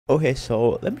Okay,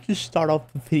 so let me just start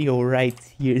off the video right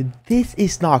here. This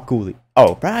is not Cooly.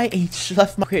 Oh, right? He just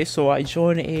left my... Okay, so I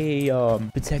joined a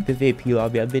protective AP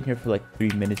lobby. I've been here for like 3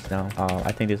 minutes now.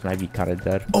 I think this might be kind of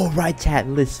dead. Oh, right, chat.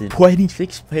 Listen,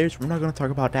 26 players. We're not gonna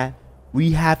talk about that.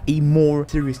 We have a more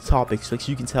serious topic. So as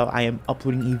you can tell, I am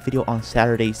uploading a video on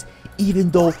Saturdays,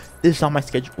 even though this is not my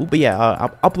schedule. But yeah,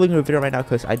 I'm uploading a video right now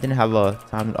because I didn't have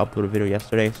time to upload a video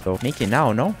yesterday. So make it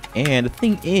now, no? And the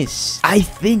thing is, I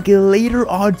think later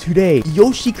on today,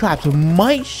 Yoshiclapz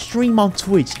might stream on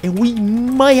Twitch, and we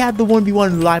might have the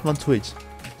 1v1 live on Twitch.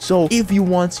 So if you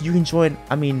want, you can join.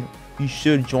 I mean, you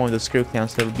should join the Script Clan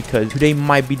server because today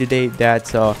might be the day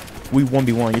that we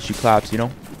 1v1 Yoshiclapz, you know?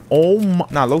 Oh my,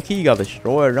 nah, low-key, you got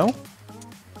destroyed, no?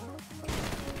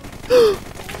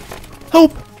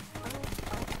 Help!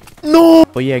 No!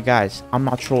 But yeah, guys, I'm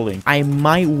not trolling. I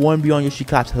might 1v1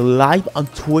 Yoshiclapz live on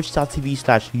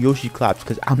twitch.tv/Yoshiclapz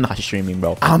because I'm not streaming,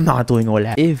 bro. I'm not doing all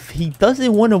that. If he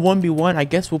doesn't want a 1v1, I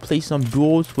guess we'll play some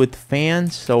duels with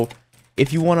fans. So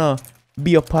if you want to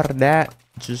be a part of that,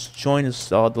 just join us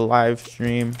the live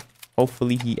stream.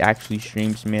 Hopefully he actually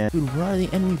streams, man. Dude, where are the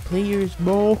enemy players,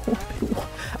 bro?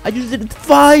 I just did it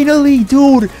finally,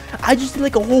 dude. I just did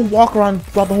like a whole walk around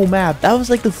throughout the whole map. That was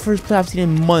like the first play I've seen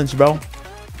in months, bro.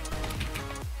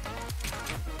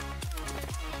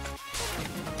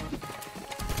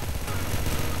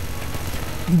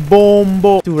 Boom,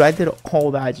 boom. Dude, I did all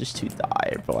that just to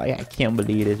die, bro. Like, I can't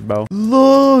believe this, bro.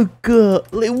 Look,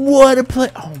 like, what a play.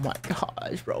 Oh my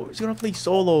gosh, bro. We're just gonna play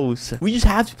solos. We just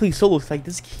have to play solos. Like,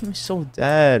 this game is so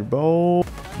dead, bro.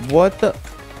 What the?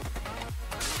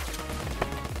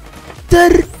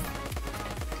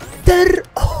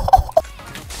 Oh.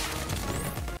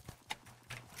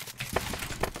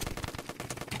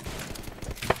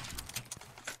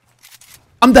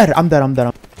 I'm dead.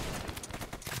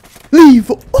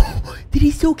 Leave! Oh, did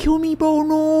he still kill me, bro?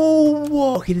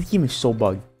 No! Okay, this game is so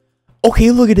bugged.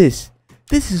 Okay, look at this.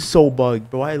 This is so bugged,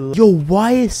 bro. Yo,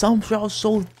 why is Zombsroyale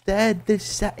so dead?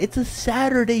 It's a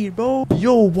Saturday, bro.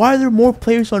 Yo, why are there more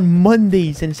players on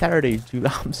Mondays than Saturdays, dude?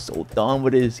 I'm so done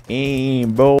with this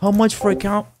game, bro. How much for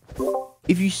account?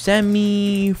 If you send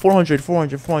me 400.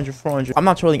 I'm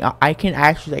not trolling. I can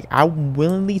actually, like, I'm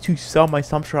willingly to sell my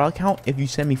Zombsroyale account if you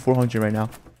send me 400 right now.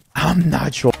 I'm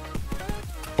not trolling.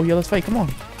 Oh yeah, let's fight. Come on.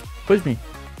 Push me.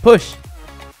 Push.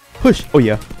 Oh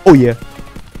yeah.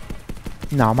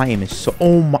 Nah, my aim is so...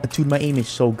 Oh my... Dude, my aim is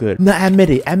so good. Nah,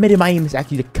 admit it. My aim is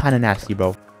actually kind of nasty,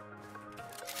 bro.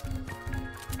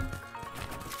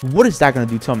 What is that gonna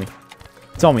do? Tell me.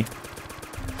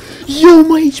 Yo,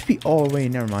 my HP. Oh,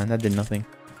 wait. Never mind. That did nothing.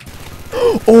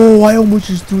 Oh, I almost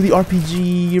just threw the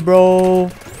RPG, bro.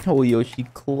 Oh,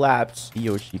 Yoshiclapz,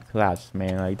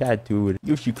 man, like that dude.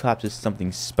 Yoshiclapz is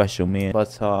something special, man.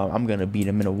 But I'm gonna beat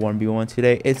him in a 1v1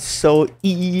 today. It's so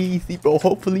easy, bro.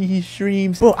 Hopefully he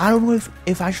streams, bro. I don't know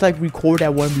if I should like record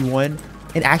that 1v1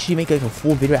 and actually make like a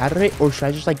full video out of it, or should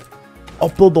I just like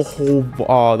upload the whole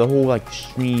like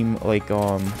stream like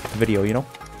video, you know?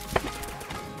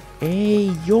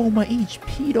 Hey, yo, my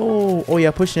HP though. Oh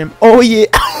yeah, push him. Oh yeah.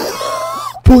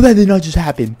 Bro, that did not just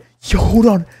happen. Yo, hold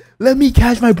on. Let me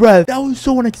catch my breath. That was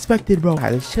so unexpected, bro.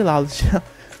 Alright, let's chill out.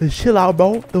 Let's chill out,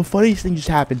 bro. The funniest thing just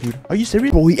happened, dude. Are you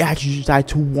serious? Bro, he actually just died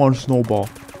to one snowball.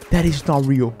 That is not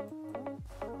real.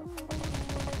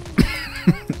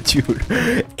 Dude.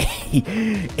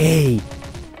 Hey.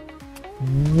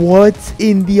 What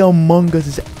in the Among Us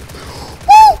is...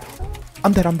 Woo!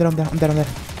 I'm dead.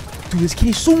 Dude, this game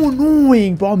is so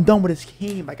annoying, bro. I'm done with this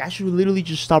game. Like, I should literally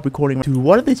just stop recording. Dude,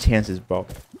 what are the chances, bro?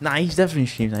 Nah, he's definitely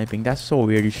stream sniping. That's so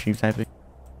weird, he's stream sniping.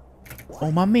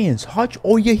 Oh, my man's Hutch.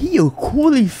 Oh, yeah, he a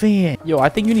Cooly fan. Yo, I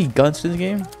think you need guns in this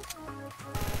game.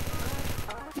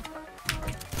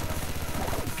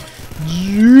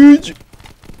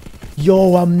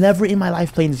 Yo, I'm never in my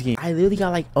life playing this game. I literally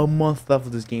got like a month left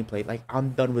of this gameplay. Like, I'm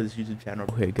done with this YouTube channel.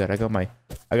 Okay, good. I got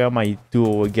my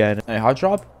duo again. Hey, hot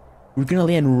drop. We're gonna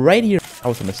land right here. That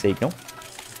was a mistake, no?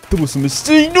 That was a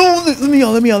mistake. No, let me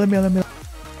out. Of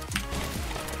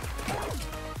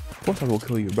course I will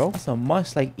kill you, bro. That's a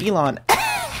must like Elon.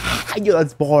 Yo,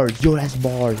 that's bars. Bro.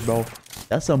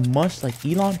 That's a must like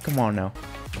Elon. Come on now.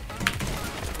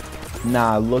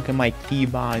 Nah, look at my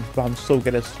keybinds, bro. I'm so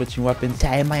good at switching weapons.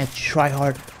 Am I a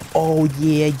tryhard? Oh,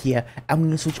 yeah. I'm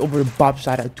gonna switch over to Bob's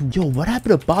side. Dude, yo, what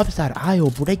happened to Bob's side IO,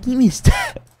 bro? That game is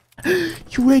dead.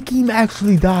 Yo, that game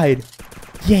actually died.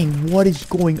 Yang, what is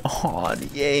going on?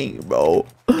 Yang, bro.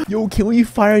 Yo, can we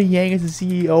fire Yang as the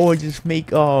CEO or just make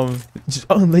just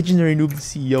unlegendary noob the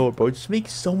CEO, bro? Just make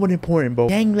someone important, bro.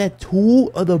 Yang let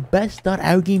 2 of the best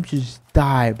 .out games just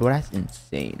die, bro. That's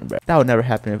insane, bro. That would never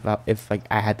happen if like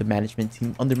I had the management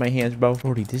team under my hands, bro.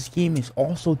 Brody, this game is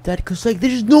also dead because like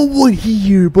there's no one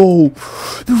here, bro.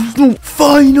 There's no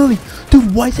finally,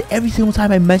 dude. Why is it every single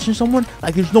time I mention someone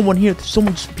like there's no one here,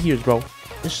 someone disappears, bro?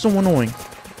 It's so annoying.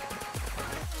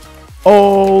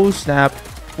 Oh snap!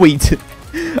 Wait,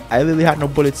 I literally had no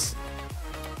bullets.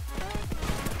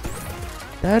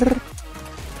 There.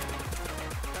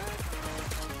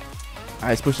 Alright,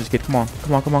 let's push this kid. Come on,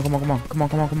 come on, come on, come on, come on, come on,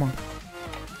 come on, come on.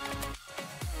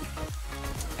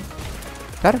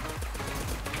 There.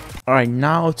 Alright,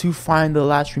 now to find the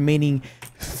last remaining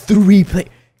 3 players.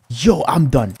 Yo, I'm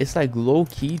done. It's like low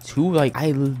key too. Like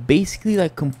I basically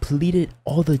like completed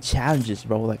all the challenges,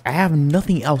 bro. Like I have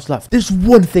nothing else left. There's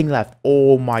one thing left.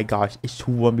 Oh my gosh, it's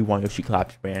 1v1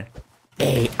 Yoshiclapz, man.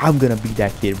 Hey, I'm gonna beat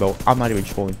that kid, bro. I'm not even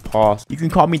trolling. Pause. You can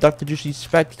call me Dr.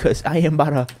 Disrespect because I am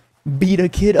about to beat a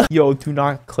kid up. Yo, do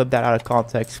not clip that out of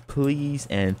context, please.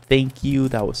 And thank you.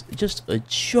 That was just a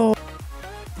joke.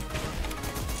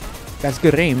 That's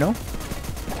good aim, no?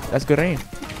 That's good aim.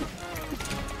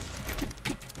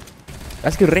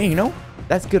 That's good rain, no?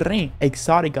 That's good rain.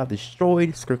 Exotic got destroyed.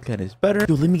 Skirklet is better.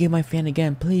 Yo, let me get my fan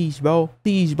again, please, bro.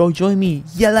 Please, bro, join me.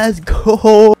 Yeah, let's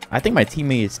go. I think my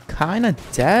teammate is kind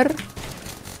of dead.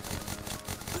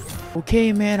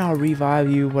 Okay, man, I'll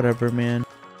revive you. Whatever, man.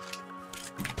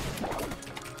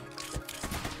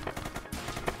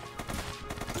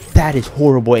 That is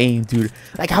horrible aim, dude.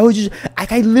 Like, I was just...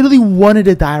 Like, I literally wanted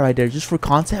to die right there just for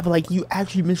content, but, like, you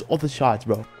actually missed all the shots,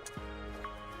 bro.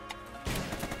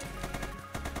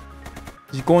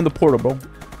 Just go in the portal, bro.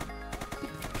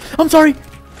 I'm sorry.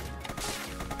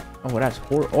 Oh, that's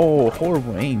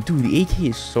horrible aim. Dude, the AK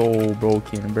is so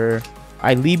broken, bro.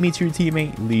 Alright, lead me to your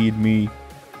teammate. Lead me.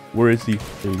 Where is he?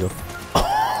 There you go.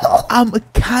 I'm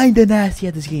kinda nasty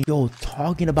at this game. Yo,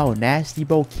 talking about nasty,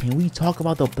 bro. Can we talk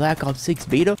about the Black Ops 6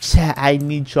 beta? Chat, I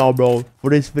need y'all, bro. For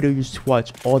this video, just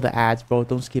watch all the ads, bro.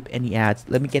 Don't skip any ads.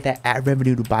 Let me get that ad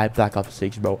revenue to buy Black Ops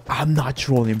 6, bro. I'm not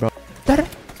trolling, bro.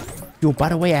 Yo, by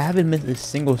the way, I haven't missed a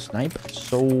single snipe,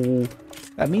 so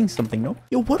that means something, no?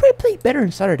 Yo, what do I play better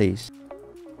on Saturdays?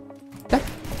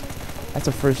 That's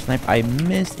the first snipe I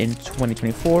missed in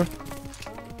 2024.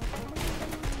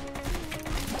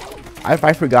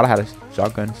 I forgot I had a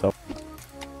shotgun, so.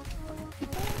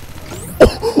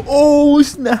 Oh,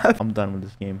 snap! I'm done with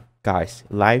this game. Guys,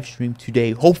 live stream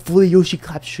today. Hopefully,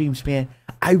 Yoshiclapz streams, man.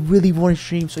 I really want to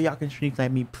stream so y'all can stream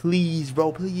like me. Please,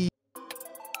 bro, please.